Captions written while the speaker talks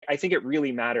I think it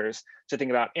really matters to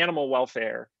think about animal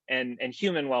welfare and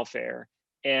human welfare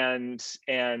and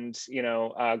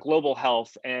global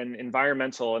health and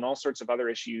environmental and all sorts of other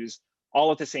issues all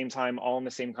at the same time, all in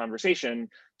the same conversation,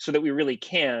 so that we really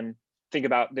can think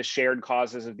about the shared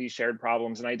causes of these shared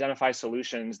problems and identify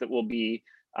solutions that will be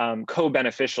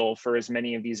co-beneficial for as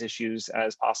many of these issues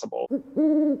as possible.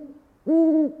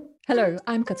 Hello,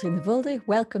 I'm Katrien de Vulde.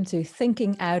 Welcome to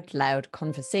Thinking Out Loud,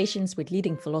 conversations with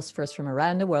leading philosophers from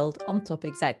around the world on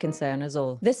topics that concern us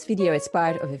all. This video is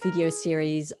part of a video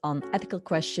series on ethical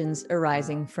questions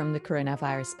arising from the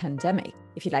coronavirus pandemic.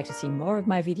 If you'd like to see more of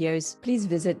my videos, please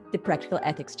visit the Practical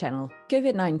Ethics channel.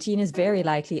 COVID-19 is very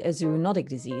likely a zoonotic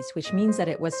disease, which means that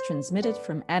it was transmitted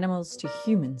from animals to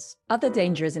humans. Other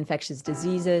dangerous infectious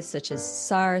diseases such as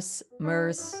SARS,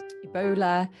 MERS,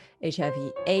 Ebola,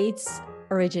 HIV/AIDS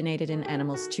originated in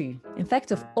animals too. In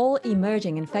fact, of all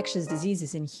emerging infectious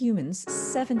diseases in humans,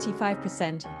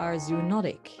 75% are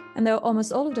zoonotic. And though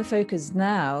almost all of the focus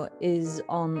now is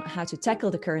on how to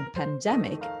tackle the current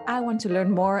pandemic, I want to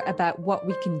learn more about what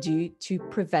we can do to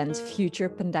prevent future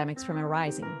pandemics from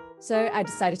arising. So I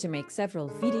decided to make several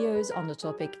videos on the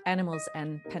topic animals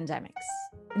and pandemics.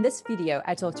 In this video,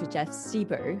 I talked to Jeff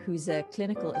Sebo, who's a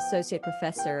clinical associate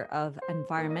professor of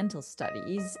environmental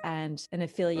studies and an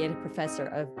affiliated professor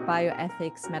of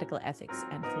bioethics, medical ethics,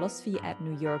 and philosophy at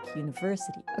New York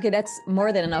University. Okay, that's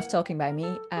more than enough talking by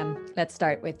me. Let's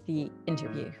start with the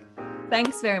interview.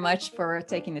 Thanks very much for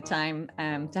taking the time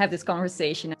to have this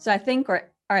conversation. So I think,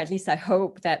 or at least I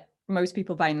hope, that most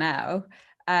people by now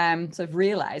sort of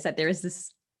realize that there is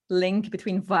this link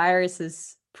between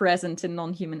viruses present in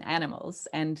non-human animals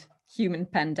and human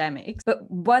pandemics. But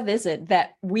what is it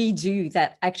that we do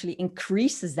that actually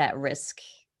increases that risk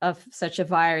of such a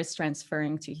virus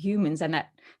transferring to humans, and that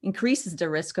increases the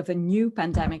risk of a new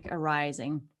pandemic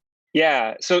arising?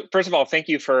 Yeah. So first of all, thank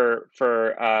you for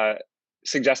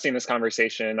suggesting this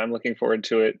conversation. I'm looking forward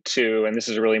to it too. And this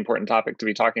is a really important topic to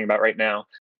be talking about right now.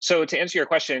 So to answer your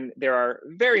question, there are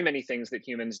very many things that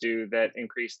humans do that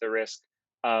increase the risk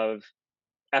of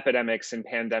epidemics and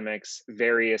pandemics,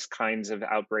 various kinds of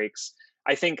outbreaks.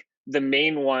 I think the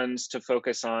main ones to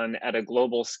focus on at a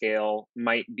global scale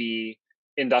might be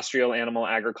industrial animal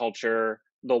agriculture,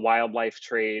 the wildlife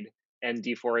trade, and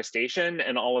deforestation,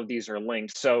 and all of these are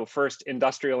linked. So first,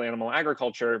 industrial animal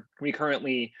agriculture, we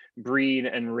currently breed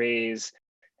and raise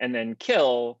and then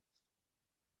kill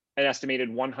an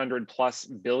estimated 100 plus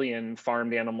billion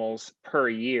farmed animals per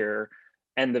year.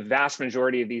 And the vast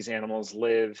majority of these animals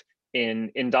live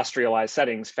in industrialized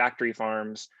settings, factory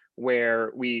farms, where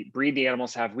we breed the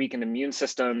animals to have weakened immune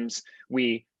systems.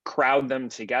 We crowd them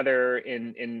together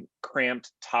in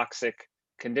cramped, toxic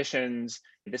conditions.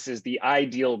 This is the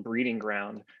ideal breeding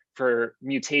ground for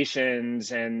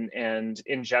mutations and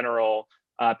in general,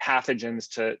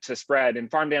 pathogens to spread in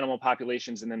farmed animal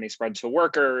populations, and then they spread to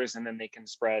workers, and then they can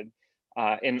spread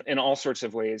in all sorts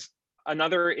of ways.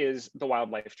 Another is the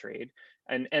wildlife trade,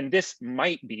 and this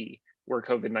might be where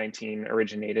COVID-19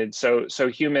 originated. So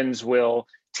humans will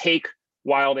take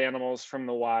wild animals from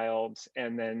the wild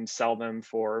and then sell them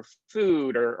for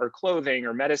food or clothing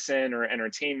or medicine or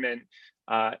entertainment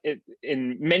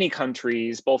in many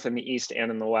countries, both in the East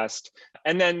and in the West.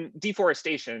 And then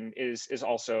deforestation is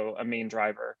also a main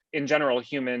driver. In general,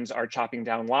 humans are chopping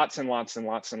down lots and lots and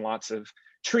lots and lots of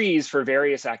trees for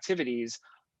various activities,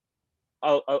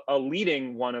 a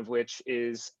leading one of which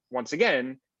is, once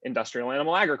again, industrial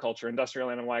animal agriculture. Industrial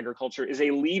animal agriculture is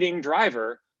a leading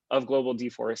driver of global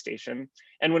deforestation.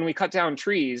 And when we cut down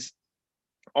trees,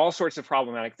 all sorts of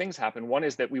problematic things happen. One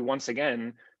is that we once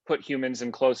again put humans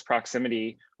in close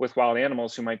proximity with wild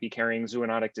animals who might be carrying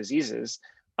zoonotic diseases.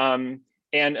 And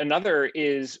another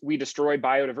is we destroy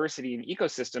biodiversity in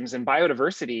ecosystems, and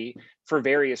biodiversity, for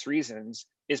various reasons,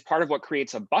 is part of what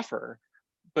creates a buffer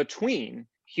between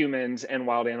humans and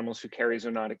wild animals who carry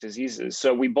zoonotic diseases.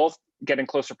 So we both get in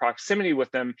closer proximity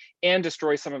with them and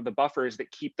destroy some of the buffers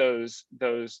that keep those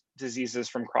diseases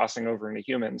from crossing over into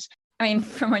humans. I mean,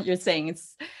 from what you're saying,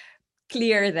 it's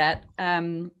clear that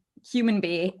human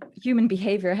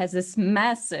behavior has this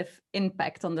massive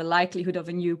impact on the likelihood of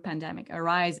a new pandemic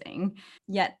arising.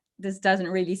 Yet this doesn't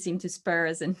really seem to spur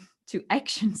us into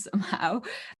action somehow.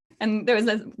 And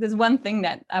there's one thing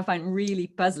that I find really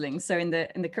puzzling. So in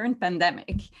the current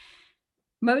pandemic,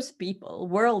 most people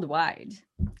worldwide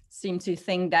seem to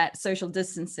think that social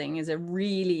distancing is a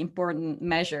really important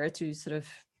measure to sort of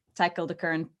tackle the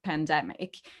current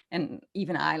pandemic. And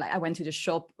even I went to the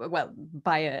shop,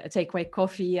 buy a takeaway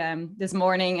coffee this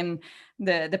morning, and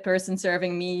the person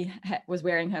serving me was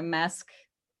wearing her mask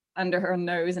under her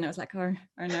nose, and I was like, oh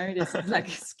no, this is like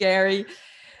scary.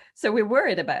 So we're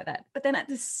worried about that. But then at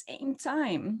the same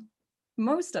time,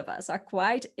 most of us are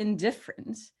quite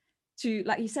indifferent to,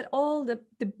 like you said, all the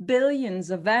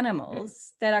billions of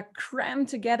animals that are crammed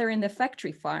together in the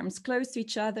factory farms, close to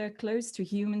each other, close to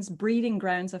humans, breeding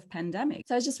grounds of pandemic.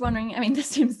 So I was just wondering, I mean, this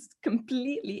seems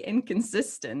completely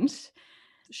inconsistent.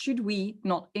 Should we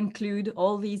not include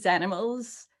all these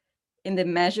animals in the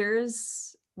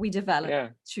measures we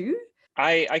develop too?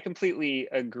 I completely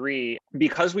agree.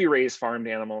 Because we raise farmed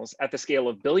animals at the scale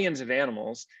of billions of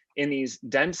animals in these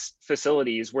dense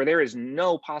facilities where there is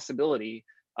no possibility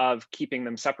of keeping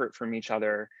them separate from each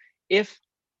other, if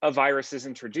a virus is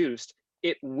introduced,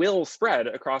 it will spread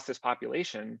across this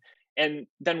population. And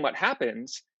then what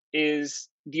happens is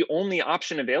the only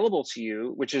option available to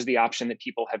you, which is the option that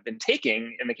people have been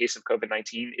taking in the case of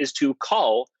COVID-19, is to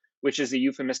cull, which is a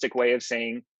euphemistic way of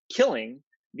saying killing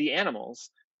the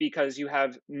animals, because you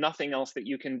have nothing else that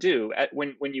you can do.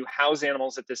 When you house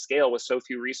animals at this scale with so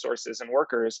few resources and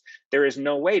workers, there is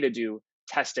no way to do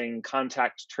testing,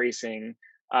 contact tracing,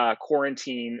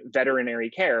 quarantine, veterinary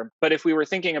care. But if we were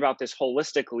thinking about this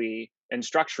holistically and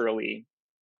structurally,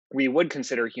 we would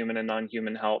consider human and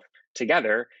non-human health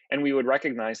together, and we would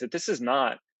recognize that this is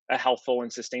not a healthful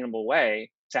and sustainable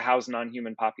way to house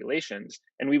non-human populations,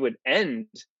 and we would end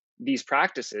these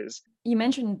practices. You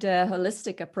mentioned a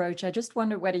holistic approach. I just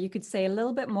wondered whether you could say a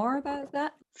little bit more about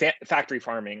that. Factory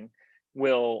farming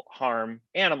will harm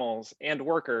animals and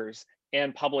workers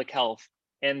and public health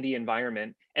and the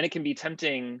environment. And it can be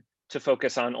tempting to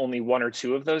focus on only one or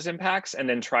two of those impacts and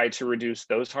then try to reduce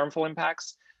those harmful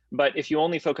impacts. But if you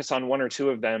only focus on one or two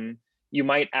of them, you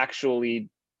might actually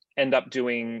end up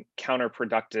doing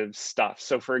counterproductive stuff.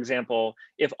 So for example,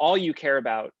 if all you care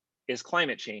about is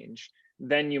climate change,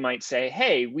 then you might say,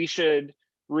 hey, we should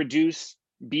reduce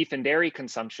beef and dairy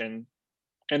consumption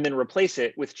and then replace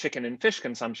it with chicken and fish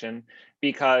consumption,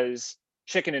 because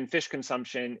chicken and fish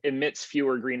consumption emits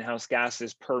fewer greenhouse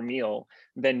gases per meal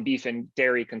than beef and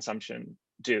dairy consumption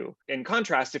do. In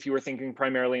contrast, if you were thinking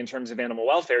primarily in terms of animal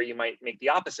welfare, you might make the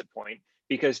opposite point,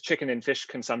 because chicken and fish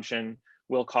consumption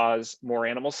will cause more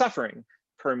animal suffering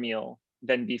per meal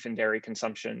than beef and dairy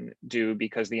consumption do,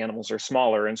 because the animals are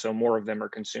smaller and so more of them are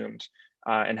consumed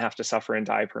and have to suffer and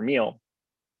die per meal.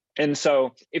 And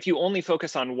so if you only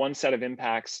focus on one set of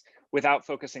impacts without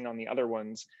focusing on the other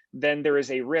ones, then there is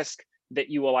a risk that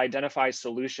you will identify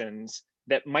solutions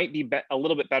that might be a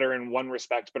little bit better in one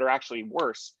respect, but are actually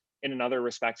worse in another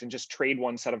respect, and just trade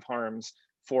one set of harms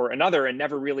for another and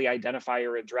never really identify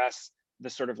or address the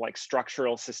sort of like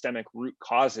structural systemic root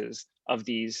causes of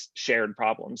these shared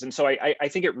problems. And so I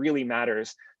think it really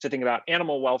matters to think about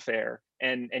animal welfare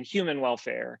and human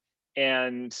welfare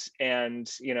and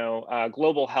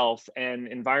global health and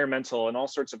environmental and all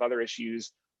sorts of other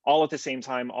issues all at the same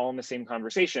time, all in the same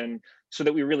conversation, so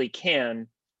that we really can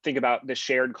think about the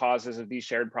shared causes of these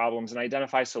shared problems and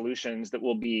identify solutions that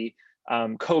will be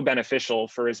co-beneficial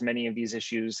for as many of these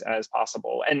issues as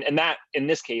possible. And that, in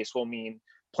this case, will mean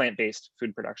plant-based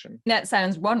food production. That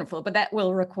sounds wonderful, but that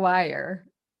will require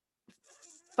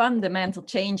fundamental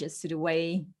changes to the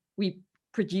way we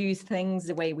produce things,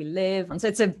 the way we live. And so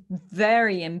it's a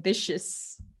very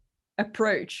ambitious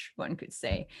approach, one could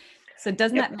say. So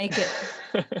doesn't that make it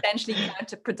potentially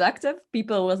counterproductive?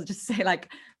 People will just say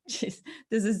like, this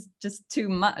is just too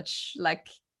much. Like,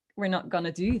 we're not going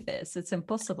to do this. It's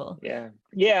impossible.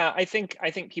 Yeah. I think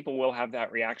people will have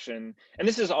that reaction. And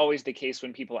this is always the case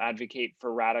when people advocate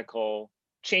for radical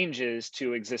changes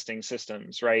to existing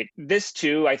systems, right? This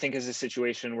too, I think, is a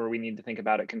situation where we need to think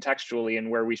about it contextually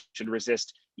and where we should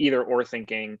resist either or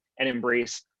thinking and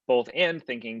embrace both and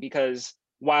thinking, because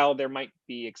while there might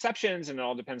be exceptions and it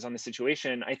all depends on the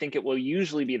situation, I think it will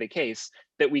usually be the case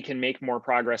that we can make more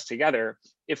progress together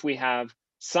if we have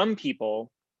some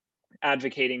people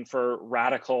advocating for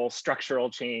radical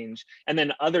structural change and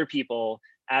then other people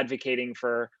advocating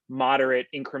for moderate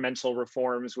incremental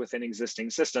reforms within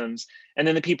existing systems. And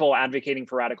then the people advocating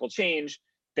for radical change,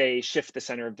 they shift the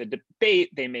center of the debate.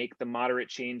 They make the moderate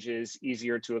changes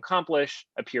easier to accomplish,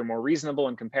 appear more reasonable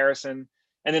in comparison.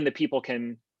 And then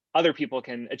other people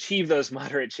can achieve those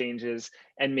moderate changes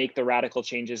and make the radical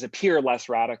changes appear less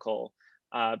radical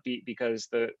because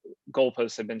the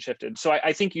goalposts have been shifted. So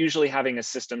I think usually having a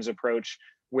systems approach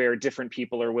where different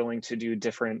people are willing to do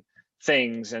different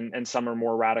things and some are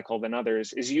more radical than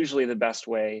others is usually the best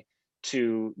way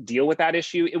to deal with that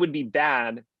issue. It would be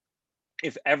bad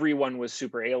if everyone was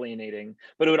super alienating,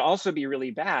 but it would also be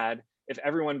really bad if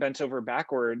everyone bent over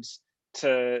backwards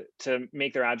to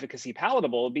make their advocacy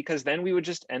palatable, because then we would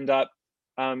just end up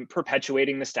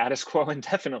perpetuating the status quo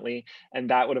indefinitely. And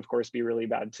that would, of course, be really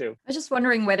bad too. I was just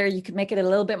wondering whether you could make it a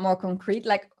little bit more concrete.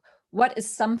 Like, what is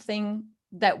something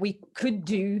that we could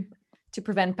do to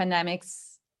prevent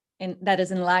pandemics that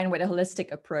is in line with a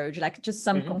holistic approach, like just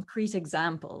some concrete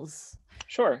examples?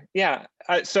 Sure. Yeah.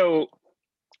 So,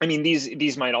 I mean,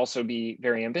 these might also be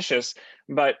very ambitious,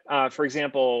 but for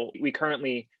example, we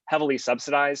currently heavily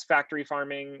subsidize factory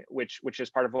farming, which is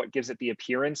part of what gives it the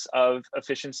appearance of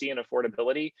efficiency and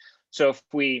affordability. So if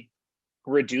we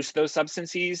reduce those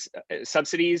subsidies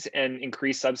and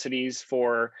increase subsidies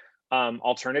for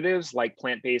alternatives like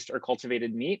plant-based or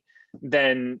cultivated meat,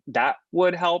 then that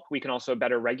would help. We can also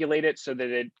better regulate it so that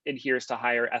it adheres to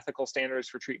higher ethical standards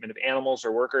for treatment of animals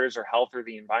or workers or health or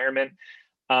the environment.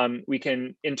 We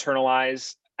can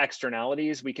internalize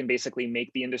externalities. We can basically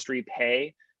make the industry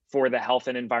pay for the health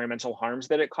and environmental harms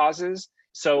that it causes.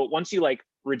 So once you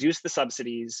reduce the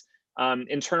subsidies,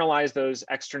 internalize those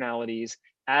externalities,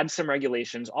 add some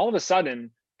regulations, all of a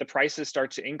sudden the prices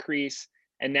start to increase,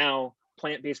 and now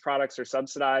plant-based products are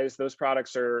subsidized. Those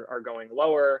products are going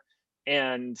lower,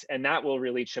 and that will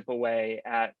really chip away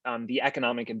at the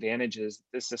economic advantages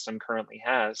this system currently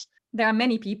has. There are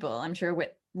many people, I'm sure, with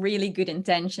really good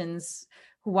intentions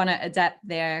who want to adapt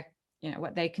their,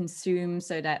 what they consume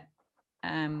so that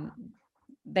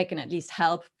they can at least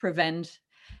help prevent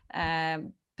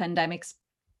pandemics.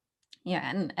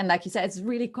 Yeah, and like you said, it's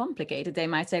really complicated. They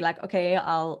might say okay,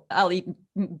 I'll eat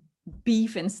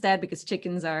beef instead because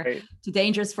chickens are too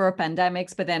dangerous for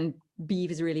pandemics, but then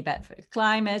beef is really bad for the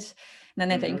climate. And then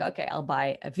they think, okay, I'll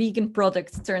buy a vegan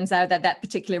product. Turns out that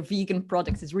particular vegan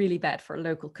product is really bad for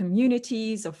local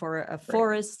communities or for a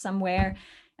forest somewhere.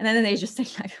 And then they just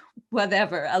think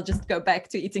whatever, I'll just go back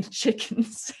to eating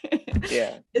chickens.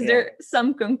 Is there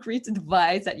some concrete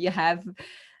advice that you have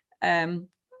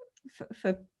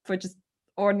for just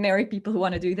ordinary people who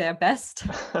want to do their best?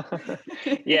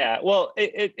 Yeah, well,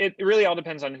 it really all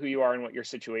depends on who you are and what your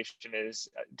situation is.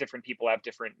 Different people have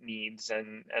different needs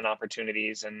and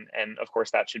opportunities, and of course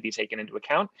that should be taken into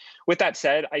account. With that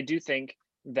said, I do think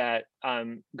that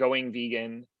going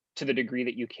vegan to the degree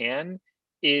that you can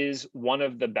is one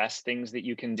of the best things that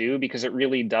you can do, because it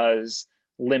really does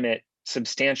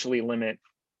substantially limit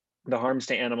the harms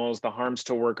to animals, the harms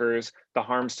to workers, the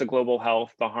harms to global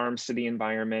health, the harms to the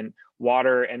environment,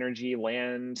 water, energy,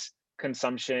 land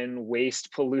consumption,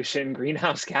 waste, pollution,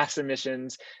 greenhouse gas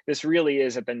emissions. This really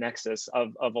is at the nexus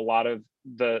of a lot of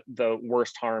the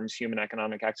worst harms human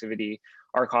economic activity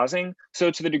are causing.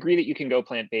 So to the degree that you can go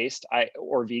plant-based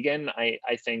or vegan, I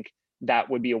think that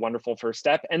would be a wonderful first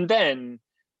step. And then,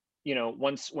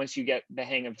 once you get the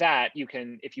hang of that, you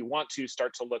can, if you want to,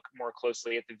 start to look more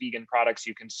closely at the vegan products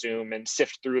you consume and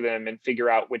sift through them and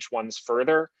figure out which ones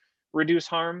further reduce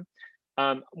harm.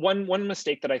 One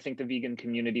mistake that I think the vegan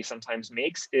community sometimes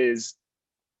makes is,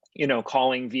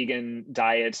 calling vegan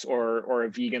diets or a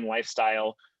vegan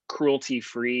lifestyle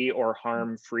cruelty-free or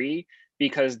harm-free,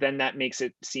 because then that makes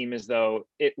it seem as though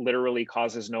it literally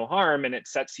causes no harm, and it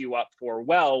sets you up for,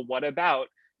 well, what about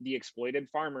the exploited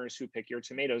farmers who pick your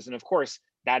tomatoes? And of course,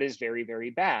 that is very, very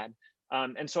bad.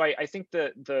 And so I think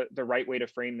the right way to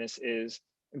frame this is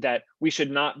that we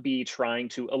should not be trying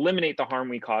to eliminate the harm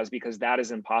we cause, because that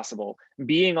is impossible.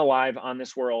 Being alive on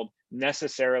this world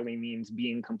necessarily means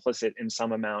being complicit in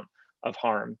some amount of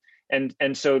harm. And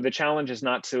so the challenge is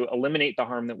not to eliminate the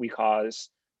harm that we cause,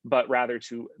 but rather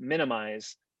to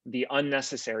minimize the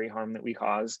unnecessary harm that we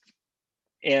cause.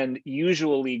 And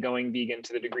usually going vegan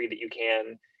to the degree that you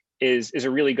can is a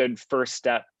really good first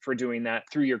step for doing that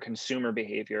through your consumer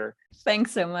behavior.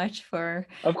 Thanks so much for,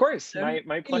 of course, my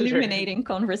pleasure. Illuminating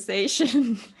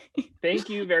conversation. Thank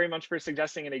you very much for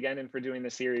suggesting it again and for doing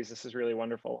the series. This is really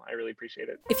wonderful. I really appreciate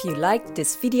it. If you liked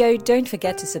this video, don't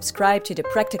forget to subscribe to the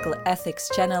Practical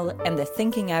Ethics channel and the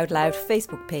Thinking Out Loud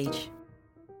Facebook page.